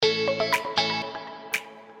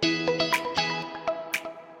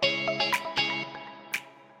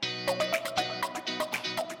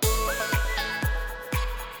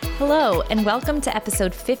Hello, and welcome to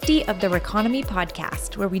episode 50 of the REconomy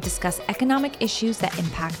Podcast, where we discuss economic issues that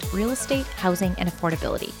impact real estate, housing, and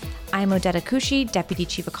affordability. I'm Odeta Kushi, Deputy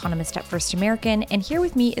Chief Economist at First American, and here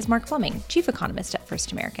with me is Mark Fleming, Chief Economist at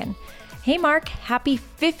First American. Hey Mark, happy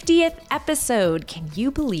 50th episode. Can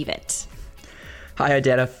you believe it? Hi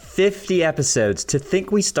Odeta, 50 episodes. To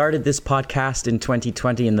think we started this podcast in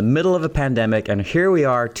 2020 in the middle of a pandemic, and here we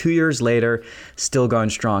are 2 years later, still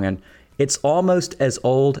going strong. And it's almost as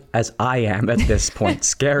old as I am at this point.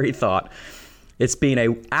 Scary thought. It's been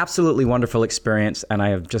an absolutely wonderful experience, and I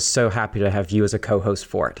am just so happy to have you as a co-host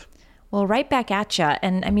for it. Well, right back at ya.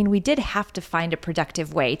 And we did have to find a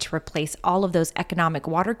productive way to replace all of those economic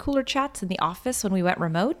water cooler chats in the office when we went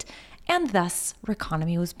remote, and thus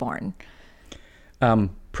REconomy was born.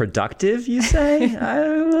 Productive, you say?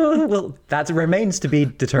 Well, that remains to be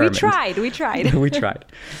determined. We tried. We tried.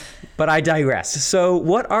 But I digress. So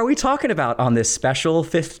what are we talking about on this special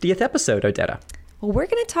 50th episode, Odeta? Well, we're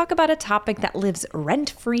going to talk about a topic that lives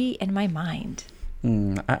rent-free in my mind.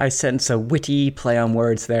 I sense a witty play on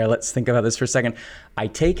words there. Let's think about this for a second. I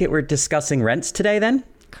take it we're discussing rents today then?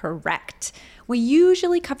 Correct. We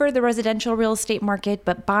usually cover the residential real estate market,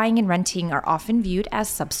 but buying and renting are often viewed as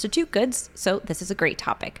substitute goods, so this is a great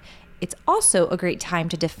topic. It's also a great time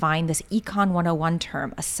to define this Econ 101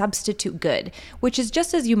 term, a substitute good, which is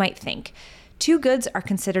just as you might think. Two goods are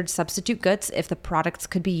considered substitute goods if the products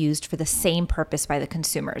could be used for the same purpose by the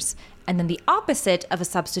consumers. And then the opposite of a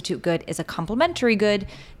substitute good is a complementary good.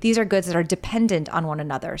 These are goods that are dependent on one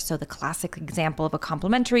another. So the classic example of a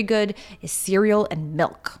complementary good is cereal and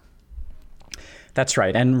milk. That's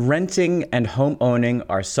right. And renting and home owning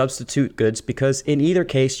are substitute goods because in either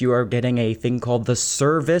case, you are getting a thing called the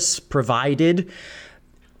service provided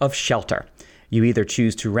of shelter. You either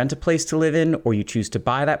choose to rent a place to live in or you choose to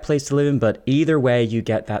buy that place to live in, but either way, you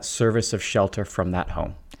get that service of shelter from that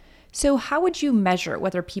home. So how would you measure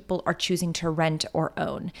whether people are choosing to rent or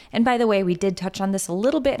own? And by the way, we did touch on this a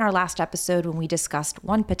little bit in our last episode when we discussed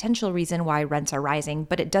one potential reason why rents are rising,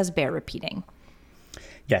 but it does bear repeating.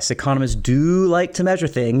 Yes, economists do like to measure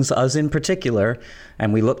things, us in particular,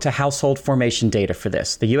 and we look to household formation data for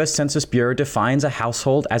this. The U.S. Census Bureau defines a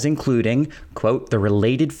household as including, quote, the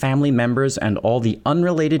related family members and all the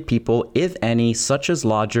unrelated people, if any, such as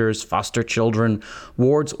lodgers, foster children,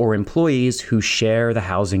 wards, or employees who share the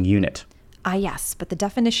housing unit. Yes, but the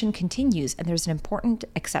definition continues, and there's an important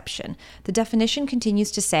exception. The definition continues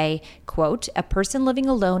to say, quote, a person living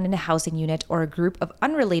alone in a housing unit or a group of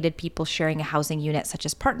unrelated people sharing a housing unit, such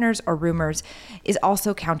as partners or roommates, is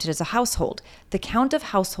also counted as a household. The count of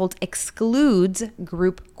households excludes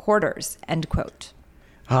group quarters, end quote.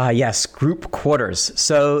 Yes, group quarters.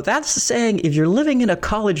 So that's saying if you're living in a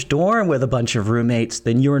college dorm with a bunch of roommates,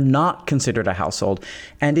 then you're not considered a household.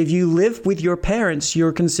 And if you live with your parents,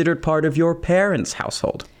 you're considered part of your parents'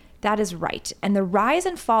 household. That is right. And the rise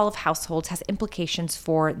and fall of households has implications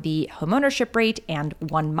for the homeownership rate and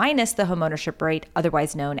one minus the homeownership rate,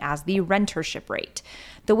 otherwise known as the rentership rate.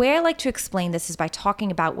 The way I like to explain this is by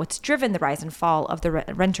talking about what's driven the rise and fall of the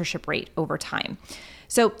rentership rate over time.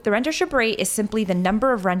 So the rentership rate is simply the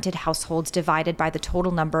number of rented households divided by the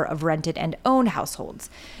total number of rented and owned households.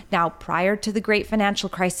 Now, prior to the great financial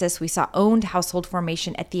crisis, we saw owned household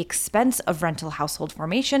formation at the expense of rental household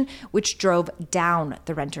formation, which drove down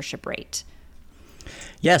the rentership rate.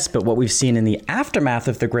 Yes, but what we've seen in the aftermath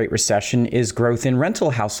of the Great Recession is growth in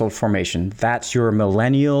rental household formation. That's your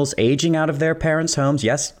millennials aging out of their parents' homes.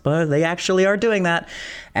 Yes, but they actually are doing that.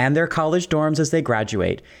 And their college dorms as they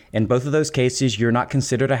graduate. In both of those cases, you're not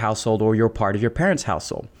considered a household or you're part of your parents'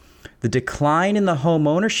 household. The decline in the home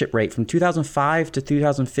ownership rate from 2005 to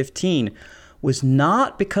 2015 was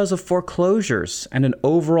not because of foreclosures and an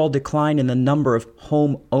overall decline in the number of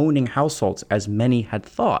home-owning households, as many had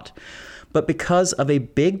thought, but because of a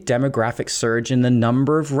big demographic surge in the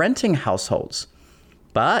number of renting households.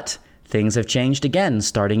 But things have changed again.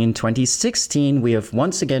 Starting in 2016, we have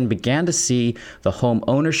once again began to see the home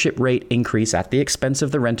ownership rate increase at the expense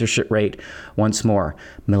of the rentership rate once more.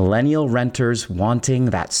 Millennial renters wanting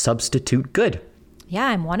that substitute good. Yeah,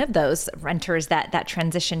 I'm one of those renters that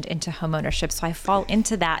transitioned into homeownership, so I fall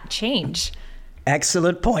into that change.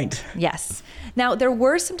 Excellent point. Yes. Now, there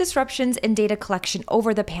were some disruptions in data collection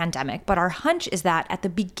over the pandemic, but our hunch is that at the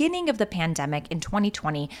beginning of the pandemic in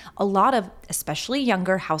 2020, a lot of especially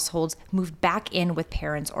younger households moved back in with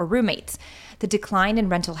parents or roommates. The decline in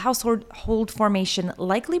rental household formation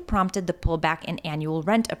likely prompted the pullback in annual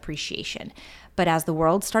rent appreciation. But as the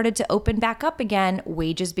world started to open back up again,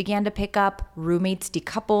 wages began to pick up, roommates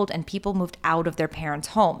decoupled, and people moved out of their parents'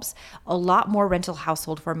 homes. A lot more rental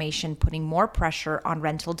household formation, putting more pressure on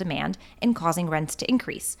rental demand and causing rents to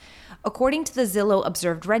increase. According to the Zillow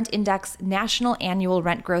Observed Rent Index, national annual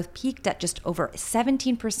rent growth peaked at just over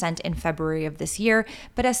 17% in February of this year,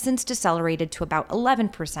 but has since decelerated to about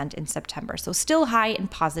 11% in September. So still high and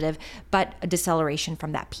positive, but a deceleration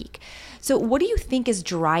from that peak. So what do you think is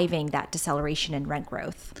driving that deceleration in rent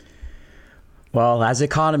growth? Well, as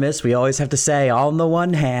economists, we always have to say on the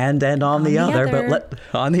one hand and on the other.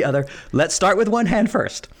 But let's start with one hand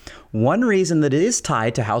first. One reason that it is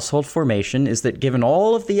tied to household formation is that given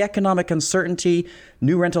all of the economic uncertainty,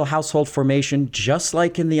 new rental household formation, just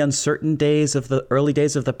like in the uncertain days of the early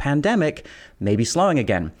days of the pandemic, may be slowing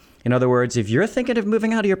again. In other words, if you're thinking of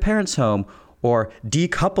moving out of your parents' home or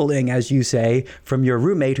decoupling, as you say, from your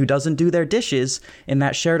roommate who doesn't do their dishes in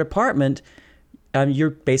that shared apartment,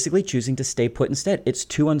 you're basically choosing to stay put instead. It's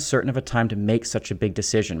too uncertain of a time to make such a big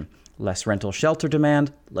decision. Less rental shelter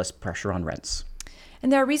demand, less pressure on rents.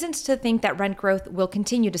 And there are reasons to think that rent growth will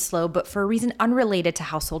continue to slow, but for a reason unrelated to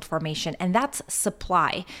household formation, and that's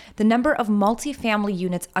supply. The number of multifamily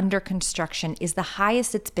units under construction is the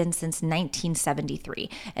highest it's been since 1973,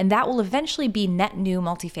 and that will eventually be net new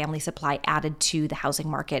multifamily supply added to the housing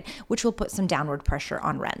market, which will put some downward pressure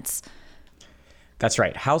on rents. That's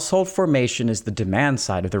right. Household formation is the demand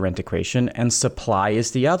side of the rent equation, and supply is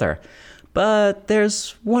the other. But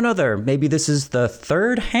there's one other, maybe this is the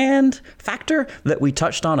third-hand factor that we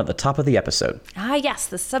touched on at the top of the episode. Yes,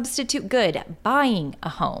 the substitute good, buying a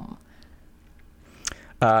home.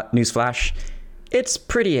 Newsflash, it's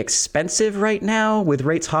pretty expensive right now with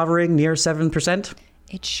rates hovering near 7%.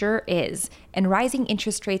 It sure is. And rising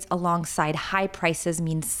interest rates alongside high prices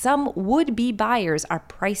means some would-be buyers are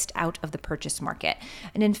priced out of the purchase market.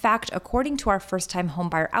 And in fact, according to our first-time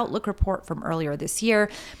homebuyer outlook report from earlier this year,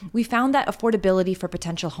 we found that affordability for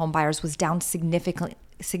potential homebuyers was down significantly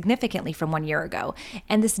from 1 year ago.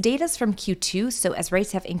 And this data is from Q2, so as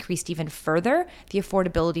rates have increased even further, the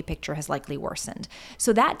affordability picture has likely worsened.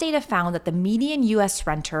 So that data found that the median U.S.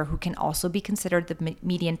 renter, who can also be considered the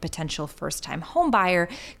median potential first-time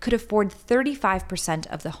homebuyer, could afford 35%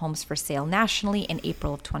 of the homes for sale nationally in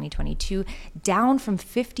April of 2022, down from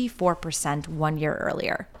 54% 1 year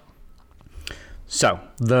earlier. So,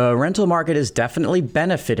 the rental market is definitely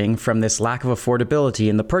benefiting from this lack of affordability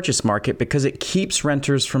in the purchase market because it keeps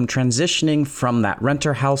renters from transitioning from that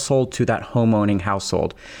renter household to that homeowning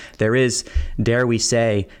household. There is, dare we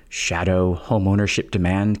say, shadow homeownership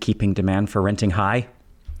demand, keeping demand for renting high.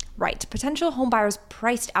 Right. Potential homebuyers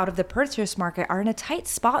priced out of the purchase market are in a tight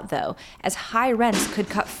spot, though, as high rents could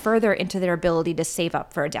cut further into their ability to save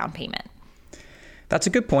up for a down payment. That's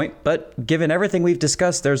a good point, but given everything we've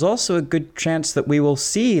discussed, there's also a good chance that we will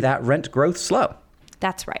see that rent growth slow.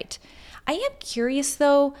 That's right. I am curious,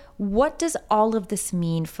 though, what does all of this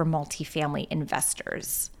mean for multifamily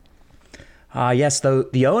investors? Yes, though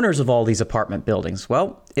the owners of all these apartment buildings.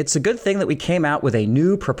 Well, it's a good thing that we came out with a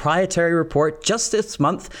new proprietary report just this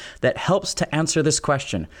month that helps to answer this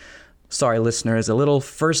question. Sorry, listeners, a little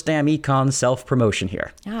First Damn Econ self-promotion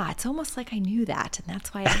here. It's almost like I knew that, and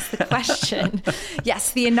that's why I asked the question.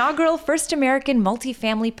 Yes, the inaugural First American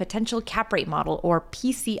Multifamily Potential Cap Rate Model, or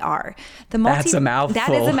PCR. That's a mouthful.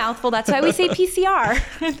 That is a mouthful. That's why we say PCR.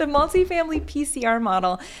 The Multifamily PCR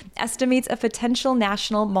model estimates a potential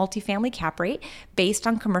national multifamily cap rate based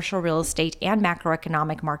on commercial real estate and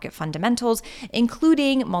macroeconomic market fundamentals,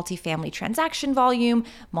 including multifamily transaction volume,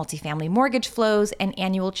 multifamily mortgage flows, and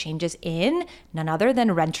annual changes in none other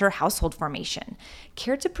than renter household formation.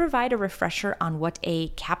 Care to provide a refresher on what a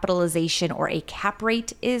capitalization or a cap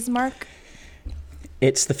rate is, Mark?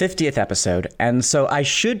 It's the 50th episode, and so I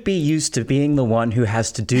should be used to being the one who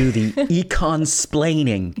has to do the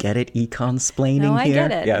econ-splaining. Get it? Econ-splaining no, I here?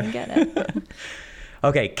 Get it. I get it.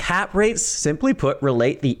 Okay, cap rates, simply put,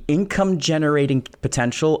 relate the income-generating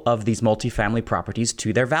potential of these multifamily properties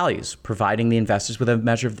to their values, providing the investors with a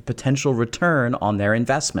measure of the potential return on their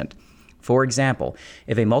investment. For example,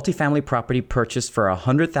 if a multifamily property purchased for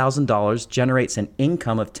 $100,000 generates an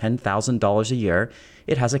income of $10,000 a year,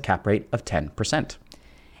 it has a cap rate of 10%.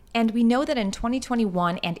 And we know that in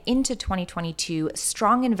 2021 and into 2022,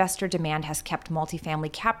 strong investor demand has kept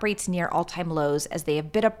multifamily cap rates near all-time lows as they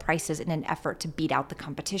have bid up prices in an effort to beat out the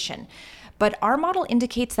competition. But our model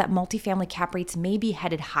indicates that multifamily cap rates may be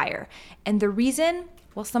headed higher. And the reason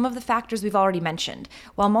Well, some of the factors we've already mentioned.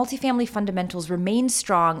 While multifamily fundamentals remain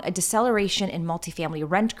strong, a deceleration in multifamily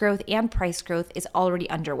rent growth and price growth is already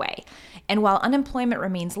underway. And while unemployment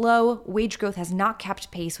remains low, wage growth has not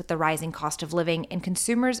kept pace with the rising cost of living, and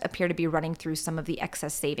consumers appear to be running through some of the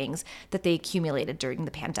excess savings that they accumulated during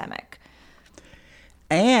the pandemic.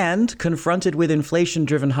 And confronted with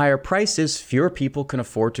inflation-driven higher prices, fewer people can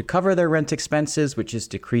afford to cover their rent expenses, which is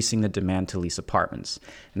decreasing the demand to lease apartments.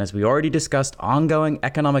 And as we already discussed, ongoing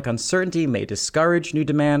economic uncertainty may discourage new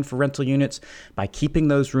demand for rental units by keeping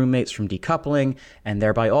those roommates from decoupling and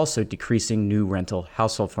thereby also decreasing new rental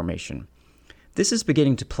household formation. This is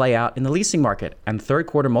beginning to play out in the leasing market, and third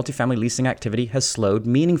quarter multifamily leasing activity has slowed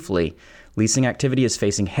meaningfully. Leasing activity is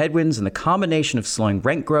facing headwinds, and the combination of slowing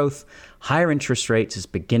rent growth, higher interest rates is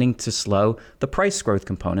beginning to slow the price growth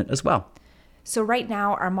component as well. So right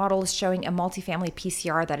now, our model is showing a multifamily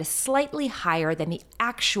PCR that is slightly higher than the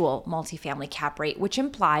actual multifamily cap rate, which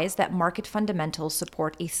implies that market fundamentals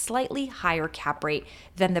support a slightly higher cap rate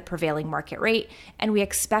than the prevailing market rate, and we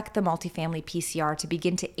expect the multifamily PCR to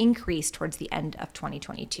begin to increase towards the end of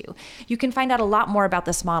 2022. You can find out a lot more about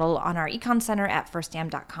this model on our Econ Center at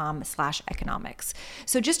firstam.com/economics.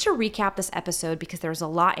 So just to recap this episode, because there's a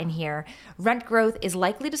lot in here, rent growth is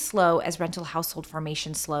likely to slow as rental household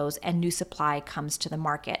formation slows and new supply comes to the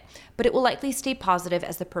market, but it will likely stay positive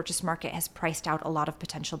as the purchase market has priced out a lot of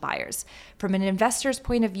potential buyers. From an investor's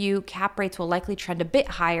point of view, cap rates will likely trend a bit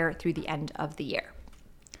higher through the end of the year.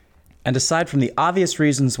 And aside from the obvious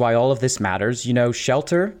reasons why all of this matters,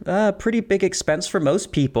 shelter, a pretty big expense for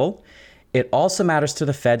most people. It also matters to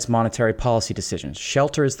the Fed's monetary policy decisions.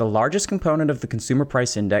 Shelter is the largest component of the consumer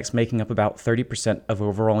price index, making up about 30% of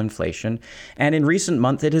overall inflation. And in recent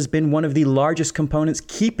months, it has been one of the largest components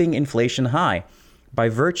keeping inflation high. By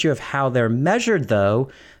virtue of how they're measured, though,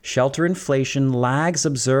 shelter inflation lags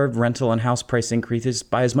observed rental and house price increases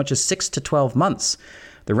by as much as 6 to 12 months.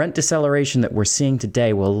 The rent deceleration that we're seeing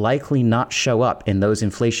today will likely not show up in those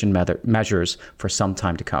inflation measures for some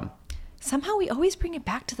time to come. Somehow we always bring it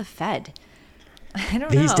back to the Fed. I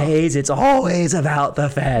don't know. These days, it's always about the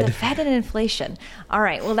Fed. The Fed and inflation. All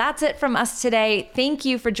right. Well, that's it from us today. Thank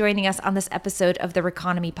you for joining us on this episode of the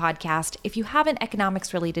REconomy Podcast. If you have an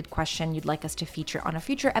economics-related question you'd like us to feature on a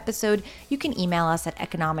future episode, you can email us at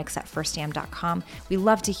economics@firstam.com. We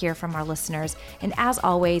love to hear from our listeners. And as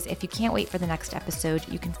always, if you can't wait for the next episode,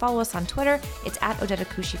 you can follow us on Twitter. It's at Odeta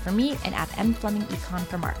Kushi for me and at Fleming Econ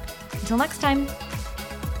for Mark. Until next time.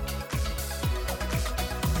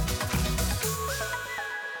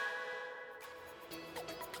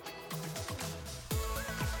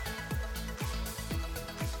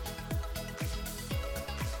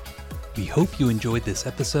 We hope you enjoyed this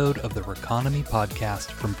episode of the REconomy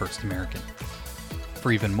Podcast from First American.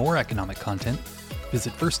 For even more economic content,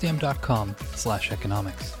 visit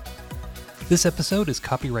firstam.com/economics. This episode is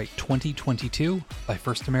copyright 2022 by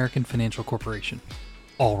First American Financial Corporation.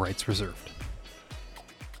 All rights reserved.